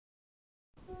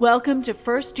Welcome to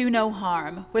First Do No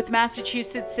Harm with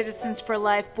Massachusetts Citizens for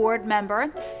Life board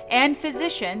member and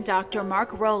physician Dr.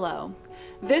 Mark Rollo.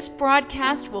 This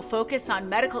broadcast will focus on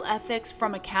medical ethics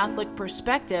from a Catholic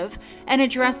perspective and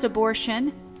address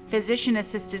abortion,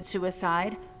 physician-assisted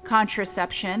suicide,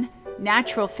 contraception,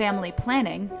 natural family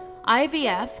planning,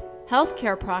 IVF,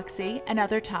 healthcare proxy, and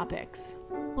other topics.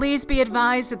 Please be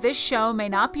advised that this show may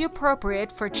not be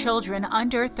appropriate for children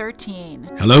under 13.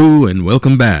 Hello and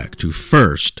welcome back to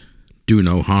First Do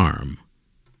No Harm,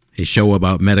 a show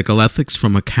about medical ethics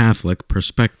from a Catholic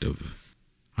perspective.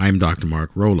 I'm Dr.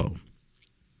 Mark Rollo.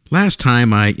 Last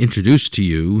time I introduced to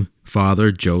you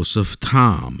Father Joseph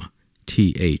Thom,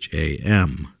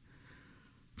 T-H-A-M.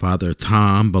 Father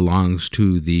Thom belongs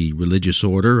to the religious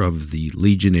order of the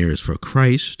Legionnaires for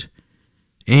Christ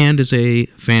and is a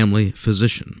family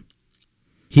physician.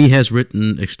 He has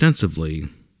written extensively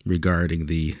regarding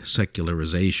the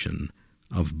secularization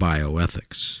of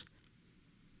bioethics.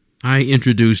 I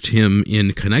introduced him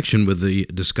in connection with the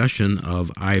discussion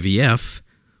of IVF,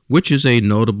 which is a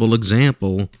notable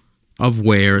example of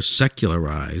where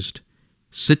secularized,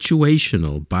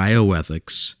 situational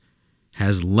bioethics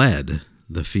has led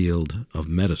the field of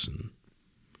medicine.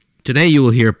 Today you will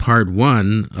hear part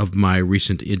one of my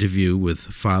recent interview with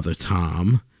Father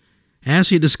Thom as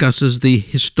he discusses the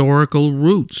historical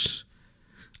roots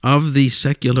of the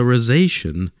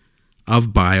secularization of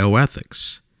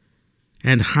bioethics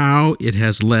and how it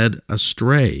has led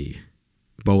astray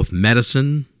both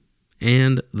medicine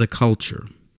and the culture.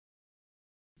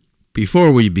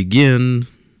 Before we begin,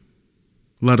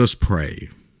 let us pray.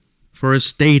 For as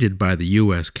stated by the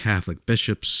U.S. Catholic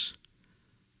bishops,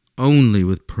 only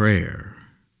with prayer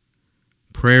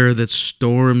that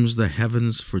storms the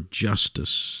heavens for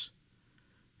justice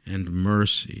and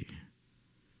mercy,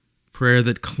 prayer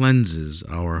that cleanses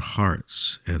our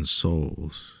hearts and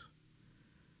souls,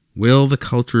 will the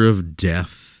culture of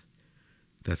death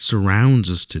that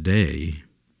surrounds us today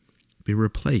be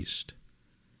replaced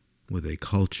with a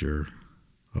culture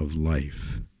of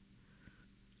life.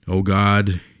 O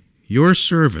God, your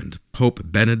servant, Pope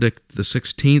Benedict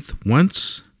XVI,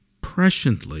 once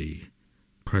presciently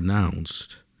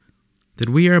pronounced that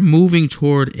we are moving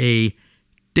toward a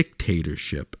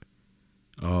dictatorship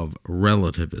of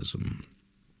relativism,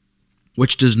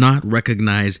 which does not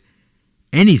recognize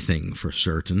anything for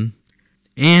certain,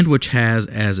 and which has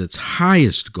as its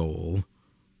highest goal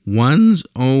one's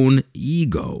own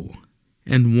ego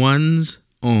and one's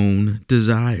own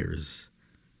desires.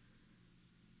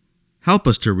 Help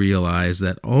us to realize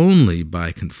that only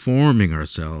by conforming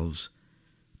ourselves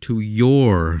to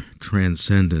your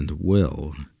transcendent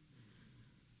will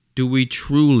do we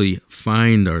truly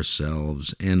find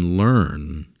ourselves and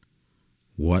learn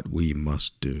what we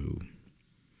must do.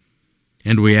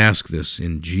 And we ask this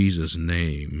in Jesus'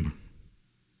 name.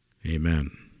 Amen.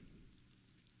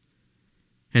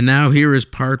 And now here is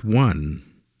part one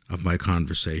of my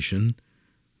conversation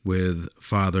with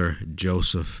Father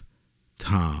Joseph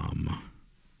Thom.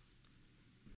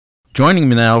 Joining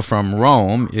me now from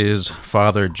Rome is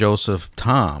Father Joseph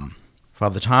Thom.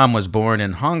 Father Thom was born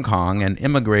in Hong Kong and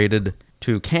immigrated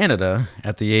to Canada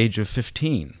at the age of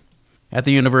 15. At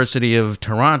the University of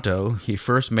Toronto, he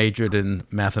first majored in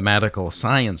mathematical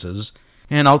sciences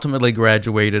and ultimately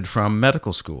graduated from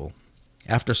medical school.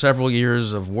 After several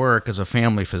years of work as a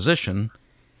family physician,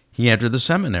 he entered the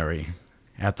seminary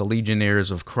at the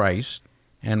Legionnaires of Christ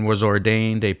and was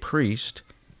ordained a priest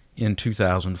in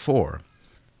 2004.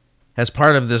 As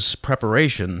part of this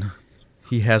preparation,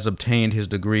 he has obtained his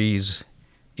degrees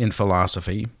in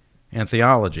philosophy and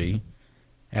theology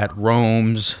at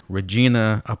Rome's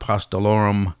Regina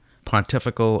Apostolorum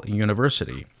Pontifical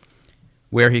University,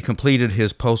 where he completed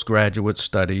his postgraduate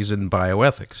studies in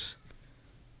bioethics.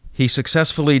 He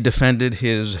successfully defended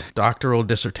his doctoral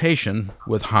dissertation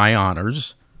with high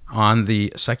honors on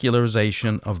the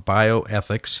secularization of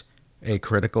bioethics, a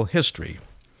critical history.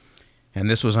 And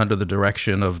this was under the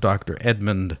direction of Dr.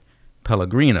 Edmund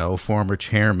Pellegrino, former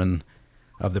chairman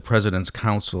of the President's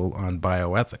Council on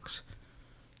Bioethics.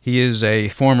 He is a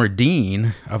former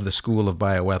dean of the School of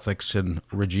Bioethics in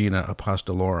Regina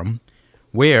Apostolorum,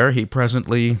 where he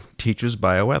presently teaches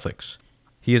bioethics.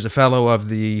 He is a fellow of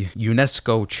the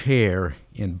UNESCO Chair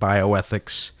in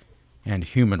Bioethics and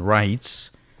Human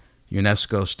Rights.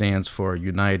 UNESCO stands for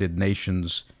United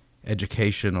Nations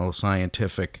Educational,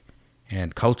 Scientific,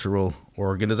 and Cultural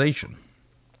Organization.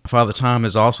 Father Thom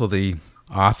is also the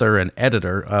author and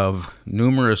editor of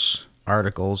numerous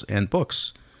articles and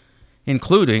books,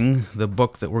 including the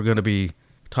book that we're going to be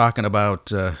talking about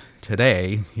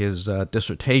today, his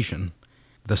dissertation,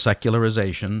 The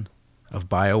Secularization of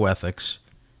Bioethics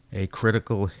A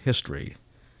Critical History.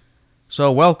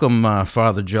 So welcome,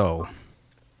 Father Joe.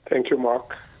 Thank you,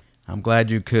 Mark. I'm glad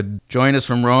you could join us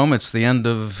from Rome. It's the end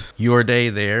of your day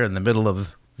there, in the middle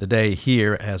of the day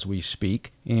here as we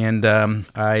speak. And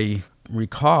I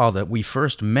recall that we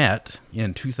first met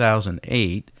in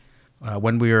 2008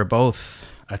 when we were both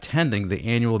attending the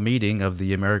annual meeting of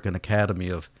the American Academy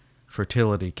of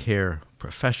Fertility Care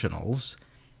Professionals.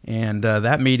 And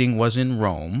that meeting was in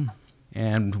Rome,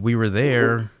 and we were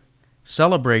there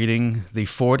celebrating the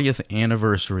 40th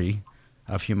anniversary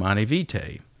of Humanae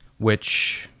Vitae,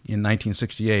 which in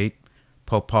 1968,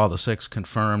 Pope Paul VI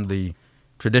confirmed the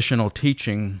traditional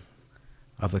teaching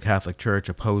of the Catholic Church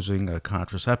opposing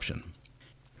contraception.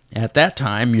 At that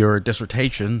time, your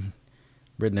dissertation,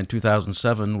 written in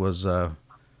 2007, was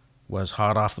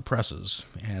hot off the presses,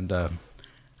 and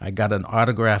I got an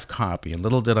autographed copy, and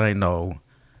little did I know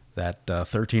that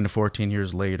 13 to 14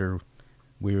 years later,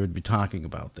 we would be talking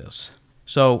about this.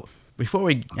 So before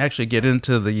we actually get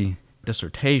into the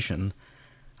dissertation,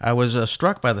 I was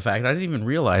struck by the fact, I didn't even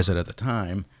realize it at the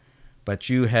time, but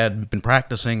you had been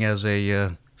practicing as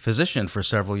a physician for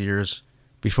several years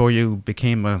before you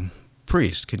became a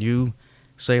priest. Can you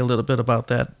say a little bit about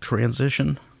that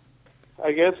transition?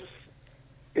 I guess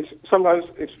it's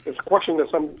a question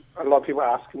that a lot of people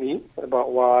ask me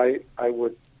about why I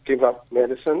would give up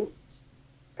medicine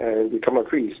and become a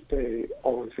priest. They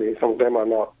always say some of them are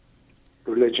not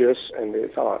religious, and they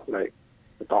thought like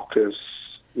the doctor's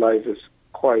life is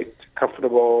quite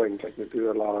comfortable and get to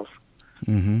do a lot of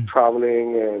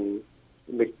traveling and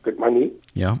make good money.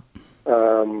 Yeah.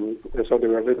 And so they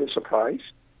were a little surprised,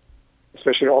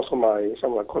 especially also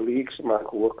some of my colleagues, my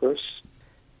co-workers.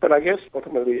 But I guess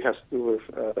ultimately it has to do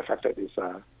with the fact that it's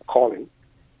a calling.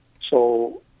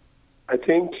 So I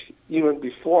think even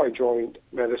before I joined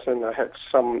medicine, I had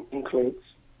some inklings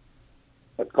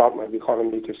that God might be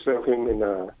calling me to serve Him in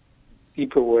a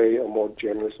deeper way, a more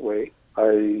generous way.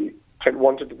 I had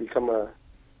wanted to become a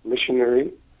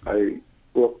missionary. I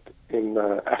worked in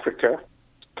Africa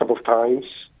a couple of times,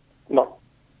 not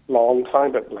long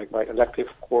time, but like my elective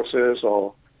courses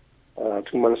or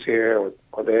 2 months here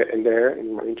or there and there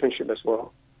in my internship as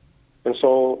well. And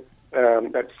so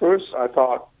at first I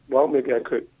thought, well, maybe I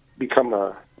could become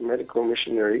a medical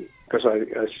missionary because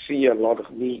I see a lot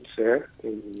of needs there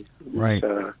in these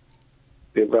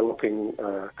developing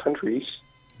countries.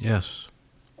 Yes.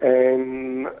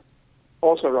 And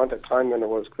also around that time when I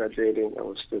was graduating, I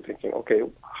was still thinking, okay,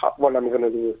 what am I going to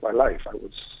do with my life? I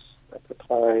was, at the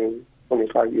time,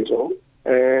 25 years old.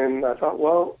 And I thought,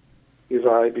 well, if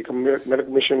I become a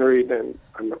medical missionary, then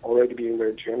I'm already being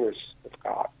very generous with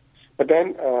God. But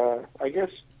then, I guess,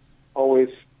 always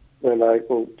when I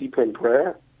go deeper in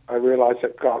prayer, I realize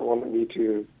that God wanted me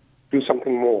to do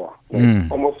something more.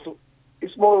 Almost,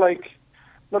 it's more like,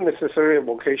 not necessarily a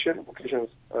vocation. Vocation is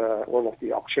one of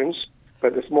the options,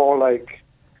 but it's more like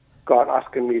God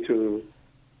asking me to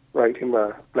write Him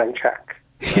a blank check.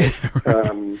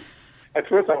 Right? At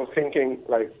first, I was thinking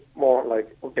more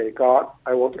like, okay, God,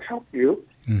 I want to help you,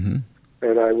 and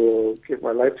I will give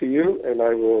my life to you, and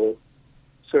I will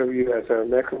serve you as a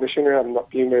medical missionary. I'm not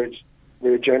being very,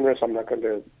 very generous. I'm not going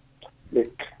to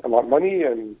make a lot of money,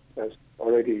 and that's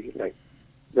already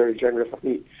very generous of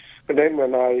me. But then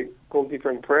when I go deeper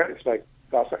in prayer, it's like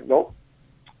God's like, no,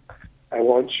 I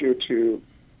want you to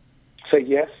say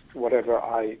yes to whatever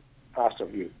I ask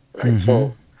of you. Right?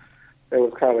 So it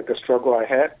was kind of like a struggle I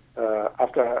had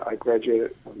after I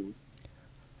graduated from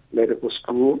medical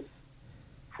school.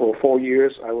 For 4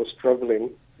 years, I was struggling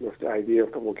with the idea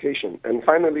of the vocation. And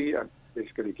finally, I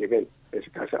basically gave in.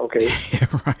 Basically, I said, okay,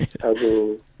 I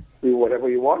will do whatever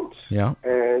you want. Yeah.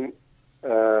 And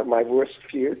my worst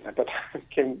fear at the time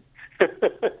came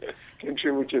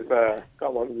true, which is God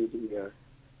wanted me to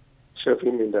serve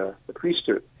Him in the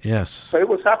priesthood. Yes. But it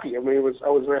was happy. I mean, I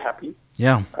was very happy.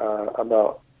 Yeah.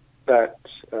 About that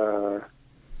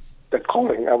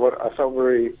calling. I felt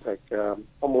very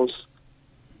almost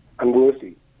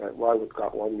unworthy. Like, why would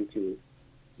God want me to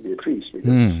be a priest?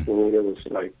 Because for me, it was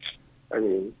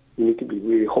you need to be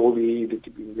really holy, you need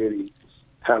to be really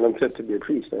talented to be a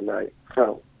priest, and I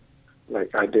felt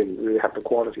like I didn't really have the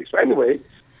qualities. But anyway,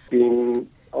 being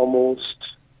almost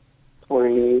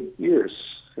 20 years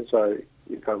since I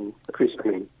become a priest.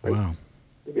 Wow.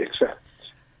 Maybe except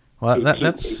well, 18,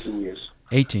 that's 18 years.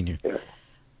 18 years. Yeah.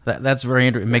 That's very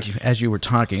interesting. As you were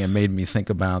talking, it made me think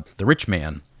about the rich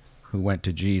man who went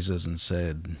to Jesus and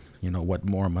said, what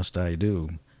more must I do?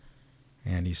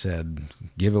 And he said,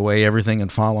 give away everything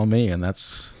and follow me. And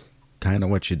that's kind of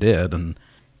what you did.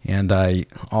 And I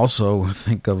also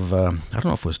think of, I don't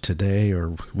know if it was today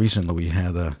or recently, we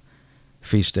had a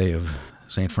feast day of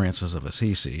St. Francis of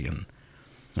Assisi,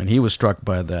 and he was struck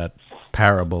by that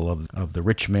parable of the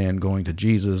rich man going to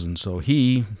Jesus, and so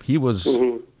he was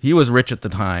rich at the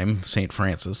time, St.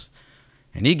 Francis,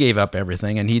 and he gave up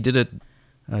everything, and he did it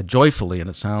joyfully, and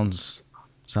it sounds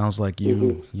like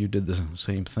you did the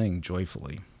same thing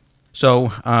joyfully.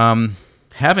 So,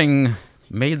 having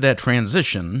made that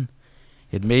transition,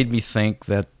 it made me think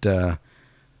that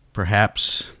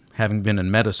perhaps having been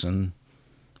in medicine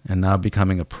and now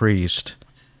becoming a priest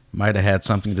might have had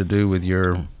something to do with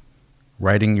your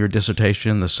writing your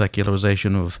dissertation, The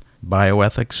Secularization of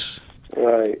Bioethics.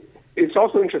 Right. It's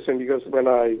also interesting because when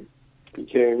I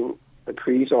became a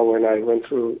priest or when I went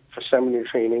through for seminary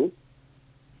training,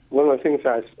 one of the things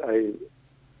I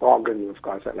bargained with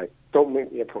God, I said, like, don't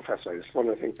make me a professor. It's one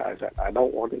of the things I said I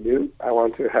don't want to do. I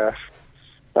want to have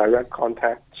direct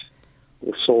contact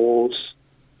with souls.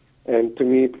 And to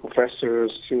me,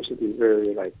 professors seems to be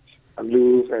very, like,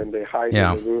 aloof, and they hide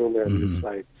in the room, and it's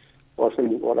like,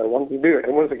 wasn't what I wanted to do.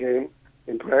 And once again,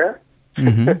 in prayer,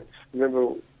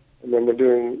 remember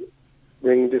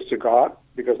bringing this to God,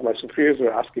 because my superiors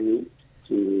were asking me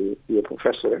to be a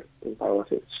professor in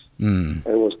bioethics, and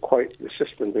was quite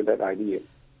resistant to that idea.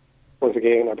 Once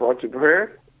again, I brought to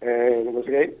prayer, and once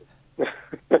again,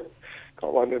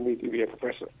 God wanted me to be a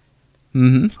professor.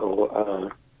 So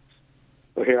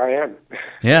here I am.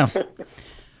 Yeah.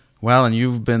 Well, and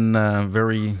you've been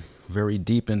very, very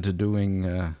deep into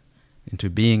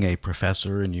being a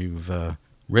professor, and you've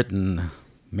written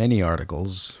many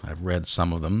articles. I've read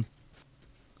some of them.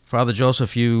 Father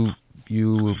Joseph, you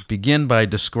begin by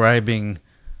describing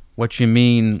what you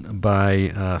mean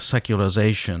by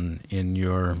secularization in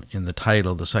the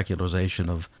title, The Secularization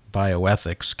of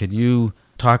Bioethics. Can you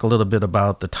talk a little bit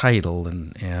about the title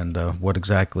and what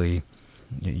exactly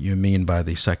you mean by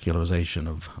the secularization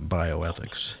of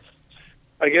bioethics?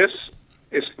 I guess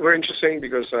it's very interesting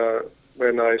because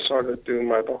when I started doing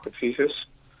my doctoral thesis,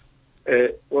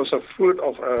 it was a fruit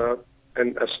of a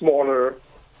smaller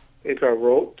paper I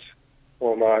wrote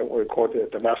for my, what we call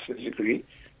the master's degree.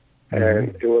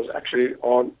 And it was actually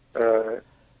on the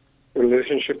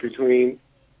relationship between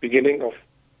beginning of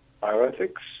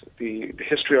bioethics, the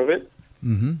history of it,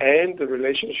 and the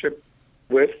relationship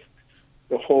with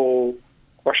the whole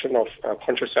question of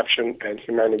contraception and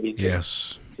humanity.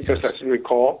 Yes. Because as you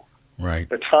recall, right,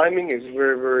 the timing is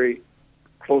very, very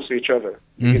close to each other.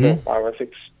 You know,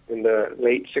 bioethics in the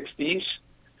late 60s,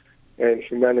 and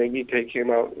humanity came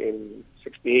out in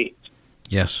 68.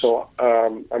 Yes. So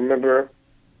I remember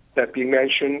that being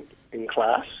mentioned in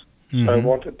class. So I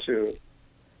wanted to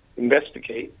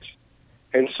investigate.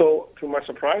 And so, to my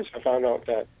surprise, I found out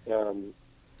that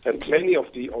many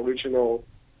of the original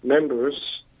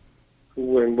members who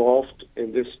were involved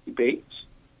in this debate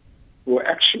were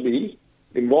actually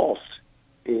involved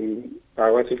in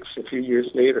bioethics a few years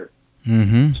later.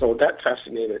 So that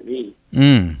fascinated me.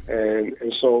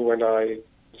 And so when I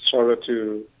started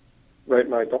to write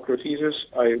my doctoral thesis,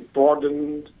 I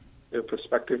broadened the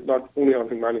perspective not only on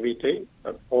humanity,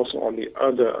 but also on the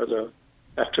other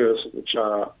factors which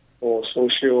are more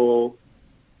social,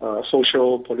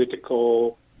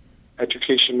 political,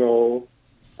 educational,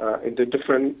 in the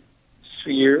different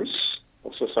spheres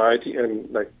of society, and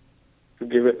like to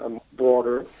give it a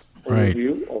broader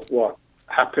overview of what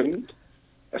happened,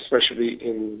 especially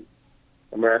in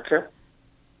America,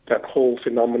 that whole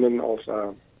phenomenon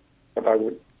of what I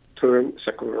would term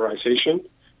secularization.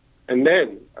 And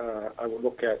then I would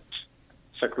look at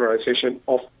secularization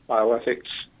of bioethics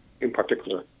in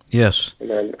particular. Yes. And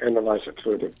then analyze it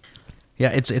further. Yeah,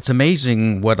 it's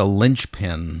amazing what a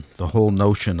linchpin the whole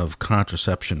notion of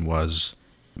contraception was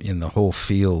in the whole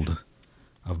field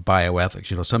of bioethics.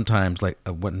 You know, sometimes, like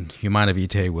when Humanae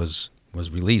Vitae was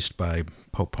released by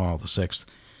Pope Paul VI,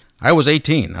 I was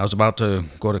 18. I was about to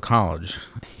go to college.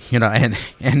 You know,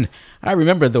 and I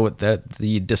remember that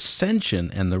the dissension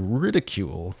and the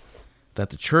ridicule that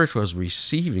the church was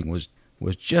receiving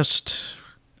was just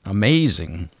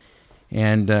amazing.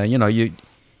 And you know, you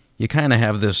kind of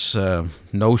have this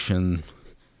notion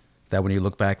that when you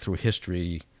look back through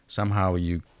history, somehow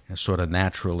you sort of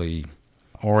naturally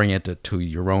orient it to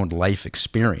your own life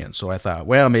experience. So I thought,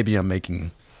 well, maybe I'm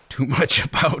making too much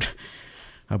about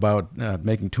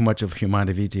making too much of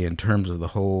Humanae Vitae in terms of the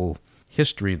whole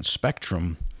history and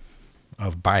spectrum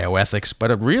of bioethics.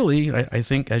 But it really, I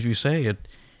think, as you say,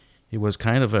 it was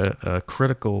kind of a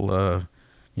critical,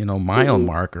 mile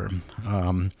marker.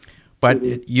 But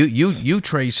you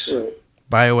trace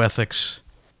bioethics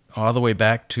all the way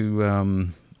back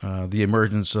to the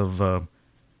emergence of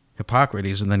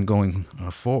Hippocrates and then going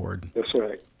forward. That's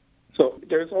right. So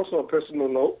there's also a personal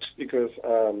note because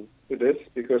to this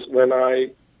because when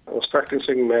I was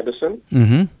practicing medicine,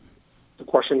 Mm-hmm. the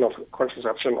question of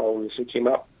contraception obviously came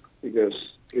up because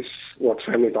it's what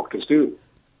family doctors do.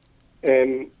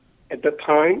 And at that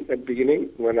time, at the beginning,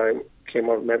 when I came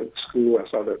out of medical school, I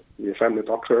started to be a family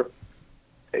doctor.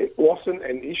 It wasn't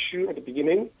an issue at the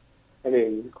beginning. I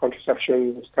mean,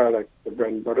 contraception was kind of like the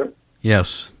bread and butter.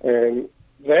 Yes. And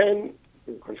then,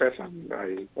 to confess,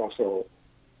 I also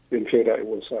didn't feel that it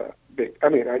was a big... I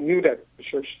mean, I knew that the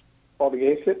church fought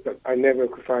against it, but I never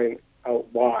could find out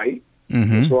why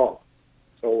Mm-hmm. it was wrong.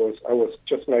 So I was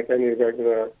just like any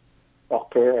regular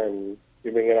doctor and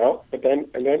giving it out. But then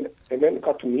it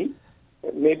got to me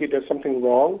that maybe there's something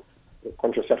wrong with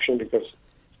contraception because,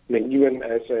 I mean, even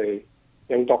as a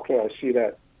young doctor, I see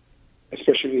that,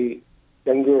 especially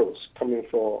young girls coming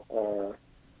for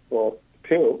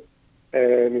pill,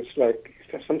 and it's like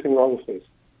there's something wrong with this.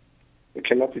 It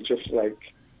cannot be just like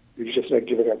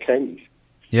giving out candies.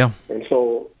 Yeah. And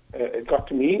so it got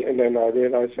to me, and then I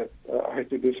realized that I had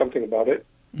to do something about it.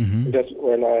 Mm-hmm. And that's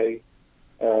when I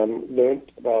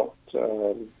learned about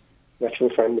natural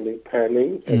family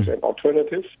planning as an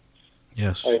alternative.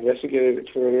 Yes. I investigated it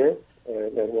further,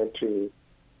 and then went to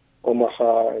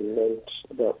Omaha and learned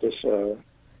about this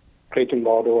Clayton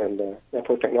model and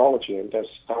network technology, and that's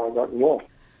how I got involved.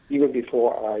 Even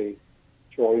before I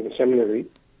joined the seminary,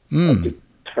 I did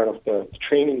kind of the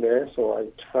training there, so I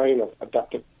kind of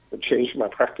adapted and changed my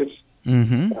practice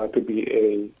Mm-hmm. to be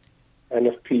a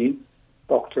NFP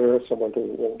doctor, someone who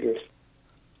won't give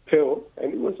pill,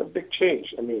 and it was a big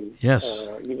change. I mean, Yes.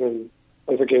 Even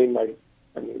once again,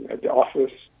 at the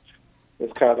office,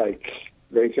 it's kind of like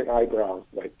raising eyebrows,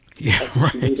 like Yeah,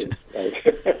 right.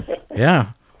 Like,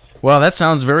 Yeah. Well, that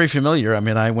sounds very familiar. I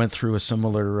mean, I went through a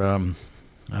similar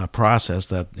process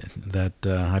that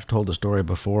I've told the story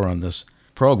before on this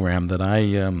program that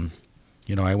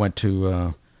I went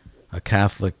to a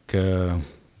Catholic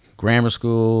grammar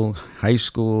school, high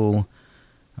school.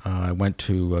 I went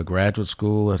to graduate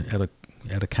school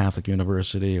at a Catholic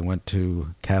university. I went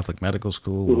to Catholic medical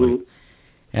school. Mm-hmm.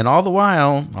 And all the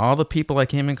while, all the people I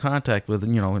came in contact with,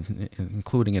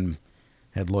 including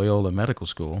at Loyola Medical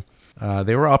School,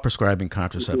 they were all prescribing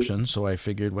contraception. Mm-hmm. So I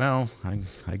figured, well,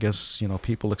 I guess,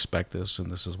 people expect this, and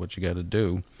this is what you got to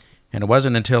do. And it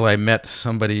wasn't until I met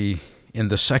somebody in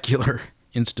the secular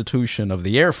institution of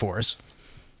the Air Force,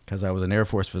 because I was an Air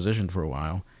Force physician for a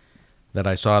while, that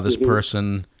I saw this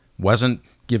person wasn't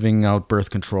giving out birth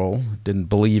control, didn't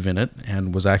believe in it,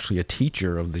 and was actually a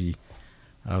teacher of the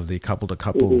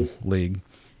couple-to-couple league.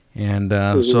 And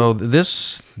so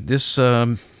this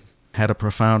had a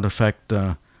profound effect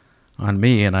on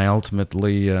me, and I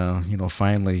ultimately,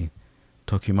 finally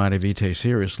took Humanae Vitae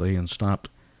seriously and stopped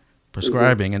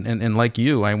prescribing. And like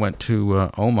you, I went to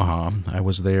Omaha. I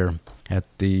was there at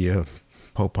the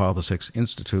Pope Paul VI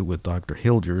Institute with Dr.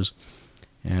 Hilgers,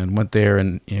 and went there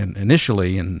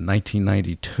initially in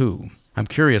 1992. I'm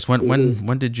curious,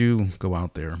 when did you go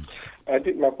out there? I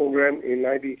did my program in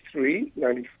 93,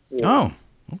 94. Oh,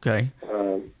 okay.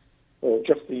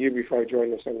 Just the year before I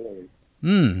joined the seminary.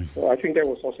 So I think that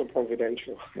was also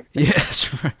providential.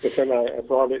 Yes, right. But then I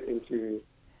brought it into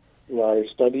my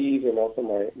studies and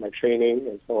also my training,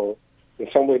 and so in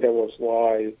some way that was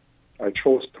why I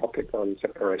chose topic on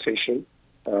secularization,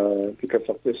 because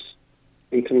of this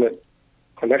intimate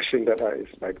connection that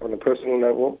it's like on a personal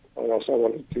level. And also I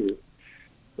wanted to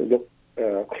look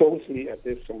closely at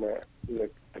this from an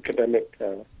academic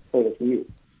point of view.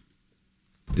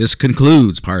 This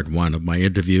concludes part one of my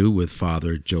interview with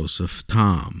Father Joseph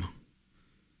Thom.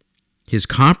 His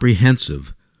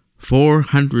comprehensive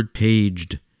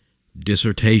 400-paged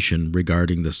dissertation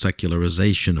regarding the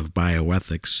secularization of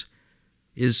bioethics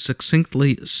is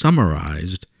succinctly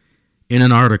summarized in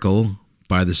an article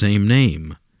by the same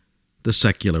name, The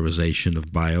Secularization of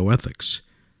Bioethics,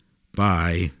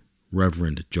 by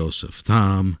Reverend Joseph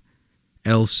Thom,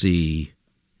 LC,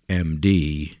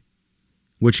 MD,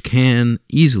 which can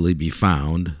easily be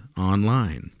found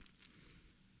online.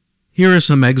 Here are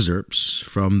some excerpts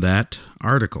from that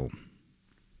article.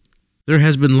 There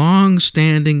has been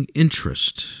long-standing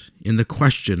interest in the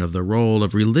question of the role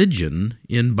of religion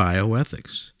in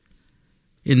bioethics.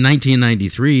 In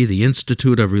 1993, the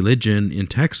Institute of Religion in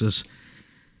Texas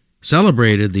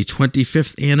celebrated the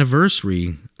 25th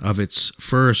anniversary of its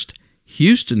first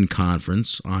Houston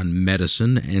Conference on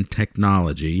Medicine and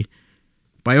Technology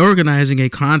by organizing a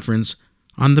conference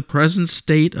on the present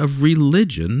state of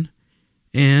religion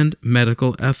and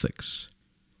medical ethics.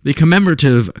 The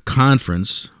commemorative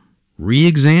conference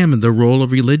re-examined the role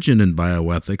of religion in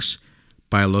bioethics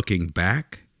by looking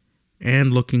back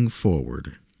and looking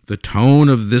forward. The tone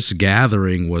of this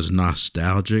gathering was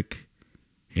nostalgic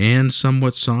and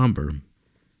somewhat somber,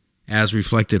 as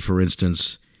reflected, for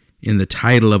instance, in the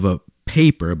title of a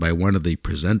paper by one of the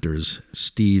presenters,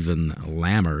 Stephen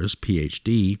Lammers,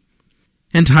 Ph.D.,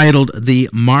 entitled The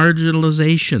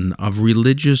Marginalization of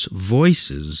Religious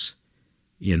Voices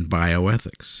in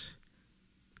Bioethics.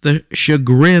 The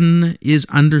chagrin is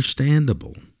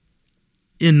understandable.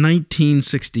 In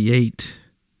 1968,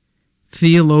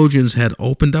 theologians had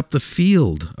opened up the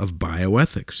field of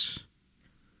bioethics.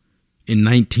 In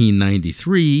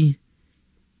 1993,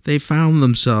 they found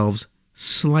themselves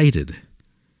slighted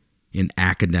in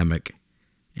academic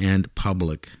and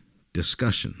public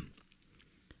discussion.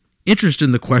 Interest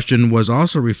in the question was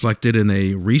also reflected in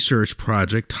a research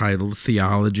project titled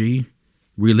Theology,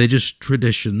 Religious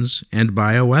Traditions, and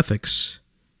Bioethics.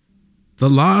 The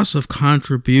loss of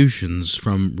contributions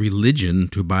from religion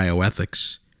to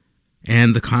bioethics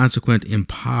and the consequent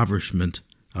impoverishment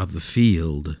of the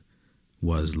field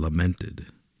was lamented.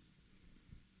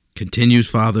 Continues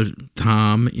Father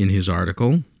Tom in his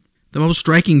article, the most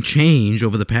striking change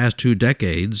over the past 2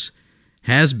 decades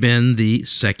has been the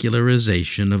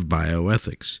secularization of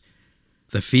bioethics.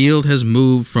 The field has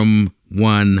moved from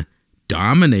one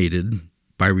dominated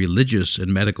by religious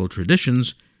and medical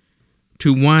traditions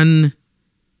to one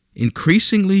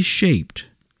increasingly shaped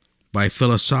by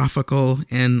philosophical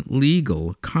and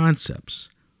legal concepts.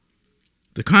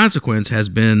 The consequence has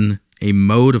been a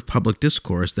mode of public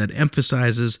discourse that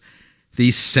emphasizes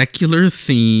the secular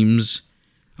themes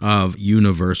of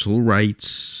universal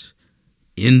rights,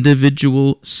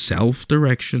 individual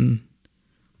self-direction,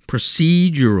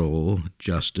 procedural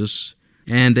justice,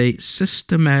 and a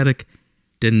systematic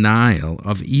denial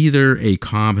of either a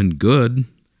common good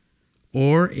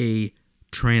or a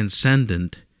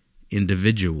transcendent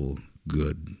individual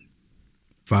good.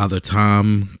 Father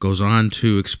Tom goes on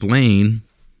to explain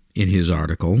in his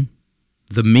article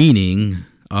the meaning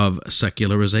of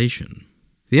secularization.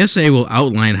 The essay will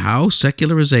outline how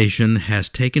secularization has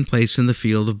taken place in the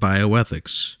field of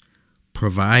bioethics,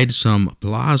 provide some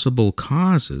plausible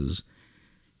causes,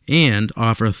 and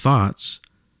offer thoughts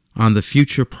on the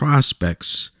future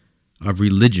prospects of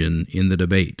religion in the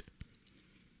debate.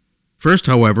 First,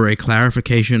 however, a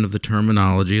clarification of the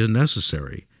terminology is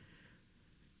necessary.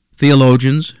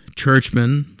 Theologians,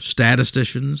 churchmen,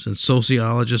 statisticians, and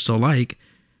sociologists alike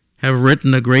have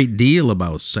written a great deal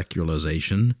about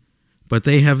secularization, but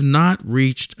they have not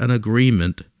reached an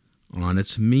agreement on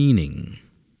its meaning.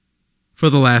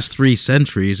 For the last 3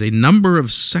 centuries, a number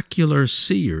of secular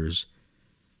seers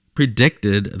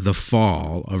predicted the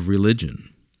fall of religion,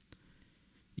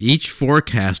 each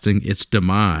forecasting its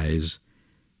demise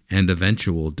and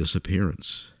eventual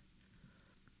disappearance.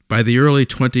 By the early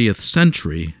 20th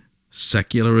century,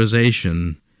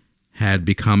 secularization had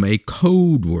become a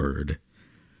code word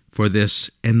for this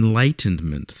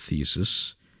Enlightenment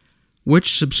thesis,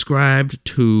 which subscribed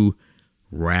to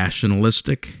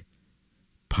rationalistic,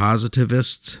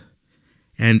 positivist,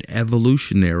 and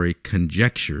evolutionary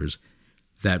conjectures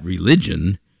that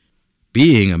religion,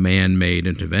 being a man-made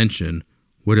intervention,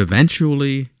 would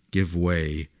eventually give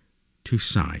way to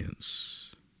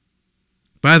science.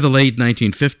 By the late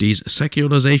 1950s,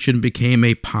 secularization became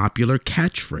a popular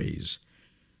catchphrase,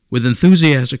 with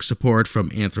enthusiastic support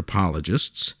from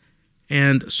anthropologists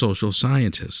and social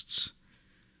scientists.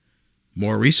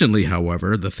 More recently,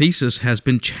 however, the thesis has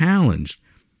been challenged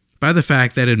by the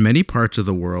fact that in many parts of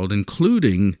the world,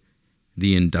 including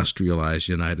the industrialized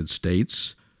United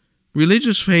States,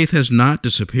 religious faith has not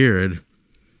disappeared,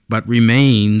 but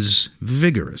remains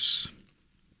vigorous.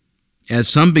 As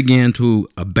some began to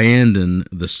abandon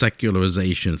the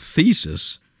secularization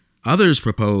thesis, others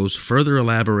propose further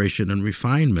elaboration and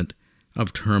refinement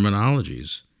of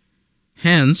terminologies.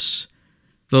 Hence,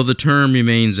 though the term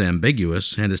remains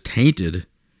ambiguous and is tainted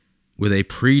with a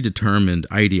predetermined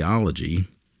ideology,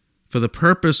 for the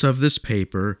purpose of this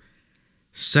paper,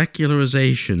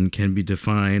 secularization can be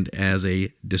defined as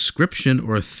a description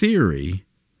or theory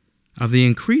of the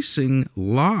increasing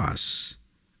loss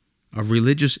of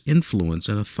religious influence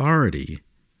and authority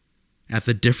at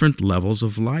the different levels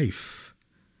of life,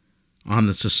 on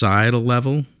the societal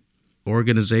level,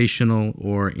 organizational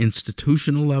or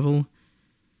institutional level,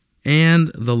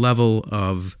 and the level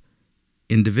of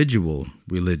individual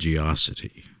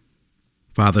religiosity.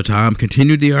 Father Tom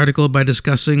continued the article by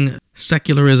discussing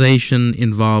secularization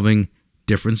involving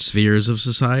different spheres of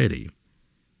society.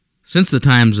 Since the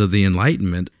times of the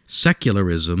Enlightenment,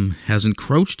 secularism has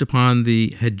encroached upon the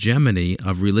hegemony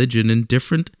of religion in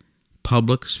different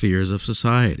public spheres of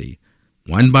society.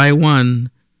 One by one,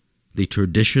 the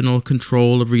traditional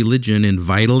control of religion in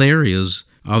vital areas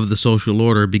of the social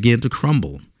order began to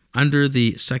crumble under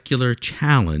the secular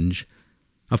challenge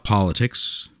of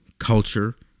politics,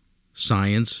 culture,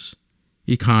 science,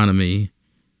 economy,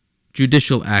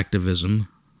 judicial activism,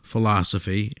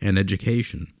 philosophy, and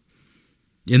education.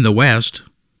 In the West,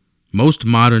 most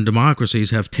modern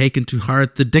democracies have taken to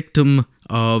heart the dictum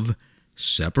of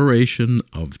separation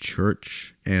of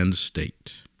church and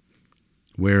state,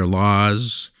 where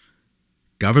laws,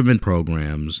 government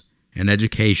programs, and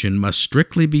education must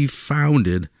strictly be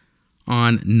founded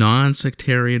on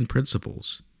non-sectarian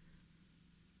principles.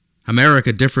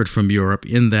 America differed from Europe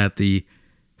in that the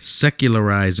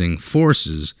secularizing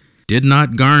forces did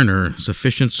not garner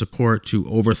sufficient support to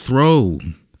overthrow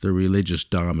the religious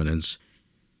dominance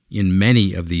in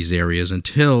many of these areas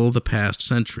until the past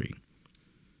century.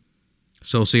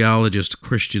 Sociologist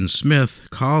Christian Smith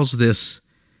calls this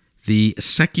the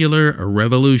secular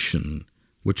revolution,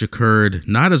 which occurred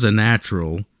not as a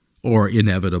natural or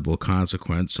inevitable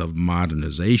consequence of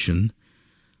modernization,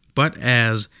 but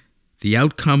as the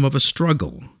outcome of a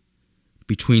struggle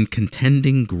between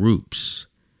contending groups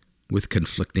with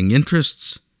conflicting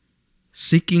interests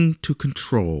seeking to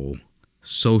control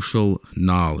social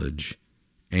knowledge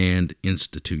and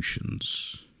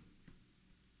institutions.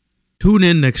 Tune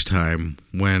in next time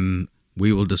when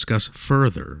we will discuss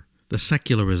further the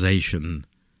secularization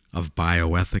of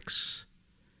bioethics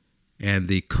and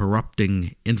the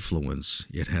corrupting influence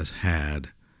it has had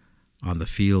on the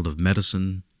field of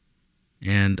medicine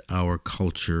and our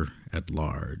culture at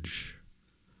large.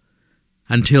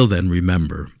 Until then,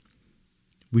 remember,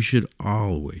 we should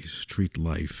always treat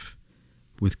life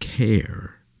with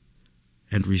care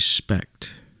and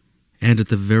respect, and at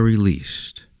the very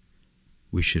least,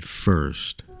 we should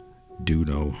first do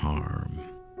no harm.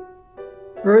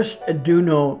 First Do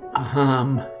No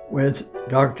Harm with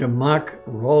Dr. Mark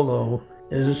Rollo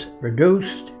is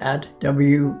produced at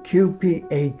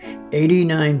WQPH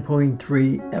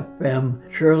 89.3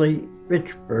 FM, Shirley,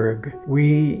 Fitchburg.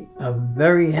 We are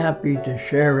very happy to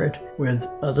share it with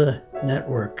other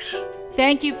networks.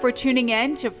 Thank you for tuning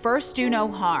in to First Do No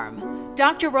Harm.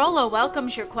 Dr. Rollo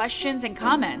welcomes your questions and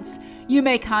comments. You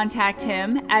may contact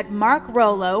him at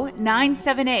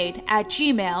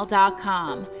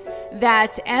markrollo978@gmail.com.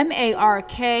 That's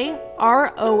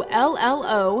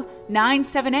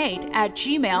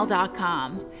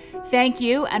MARKROLLO978@gmail.com. Thank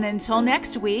you, and until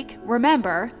next week,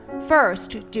 remember,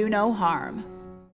 first, do no harm.